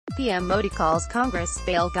PM Modi calls Congress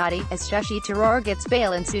bail Gaadi, as Shashi Tharoor gets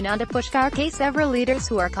bail in Sunanda Pushkar case. Several leaders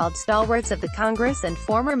who are called stalwarts of the Congress and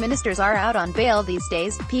former ministers are out on bail these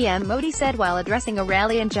days, PM Modi said while addressing a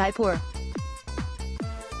rally in Jaipur.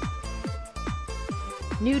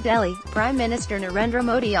 New Delhi, Prime Minister Narendra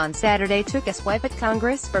Modi on Saturday took a swipe at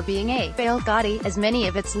Congress for being a bail Gaadi, as many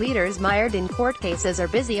of its leaders mired in court cases are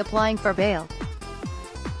busy applying for bail.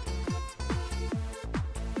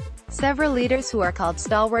 Several leaders who are called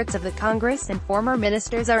stalwarts of the Congress and former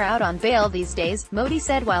ministers are out on bail these days, Modi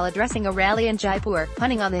said while addressing a rally in Jaipur,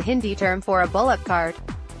 punning on the Hindi term for a bullock cart.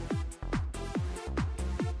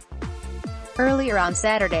 Earlier on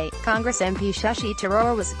Saturday, Congress MP Shashi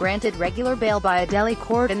Tharoor was granted regular bail by a Delhi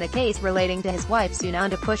court in the case relating to his wife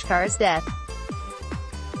Sunanda Pushkar's death.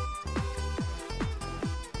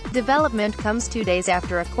 Development comes 2 days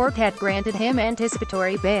after a court had granted him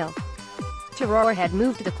anticipatory bail. Tharoor had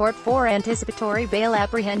moved the court for anticipatory bail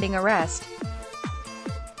apprehending arrest.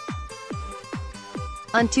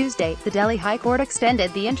 On Tuesday, the Delhi High Court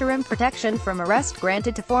extended the interim protection from arrest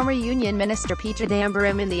granted to former Union Minister P.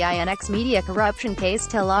 Chidambaram in the INX media corruption case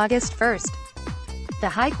till August 1. The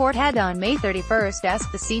High Court had on May 31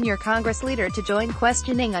 asked the senior Congress leader to join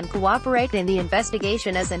questioning and cooperate in the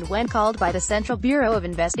investigation as and when called by the Central Bureau of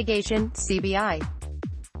Investigation, CBI.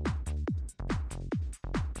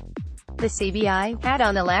 The CBI had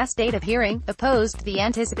on the last date of hearing opposed the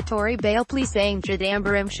anticipatory bail plea, saying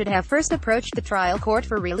Chidambaram should have first approached the trial court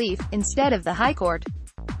for relief, instead of the High Court.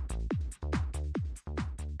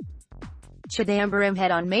 Chidambaram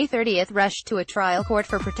had on May 30 rushed to a trial court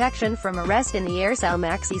for protection from arrest in the Aircel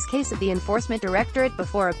Maxis case of the Enforcement Directorate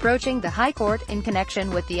before approaching the High Court in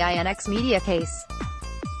connection with the INX media case.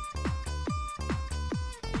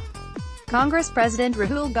 Congress President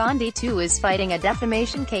Rahul Gandhi too is fighting a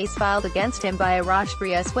defamation case filed against him by a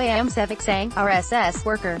Rashtriya Swayamsevak Sangh (RSS)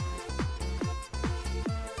 worker.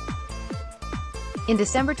 In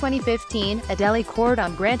December 2015, a Delhi court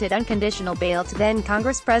granted unconditional bail to then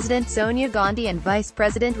Congress President Sonia Gandhi and Vice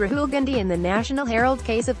President Rahul Gandhi in the National Herald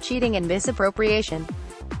case of cheating and misappropriation.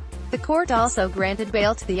 The court also granted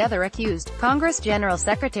bail to the other accused, Congress General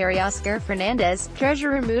Secretary Oscar Fernandez,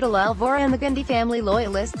 Treasurer Motilal Vora and the Gandhi family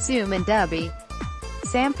loyalist Suman Dubey.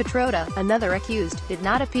 Sam Pitroda, another accused, did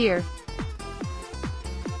not appear.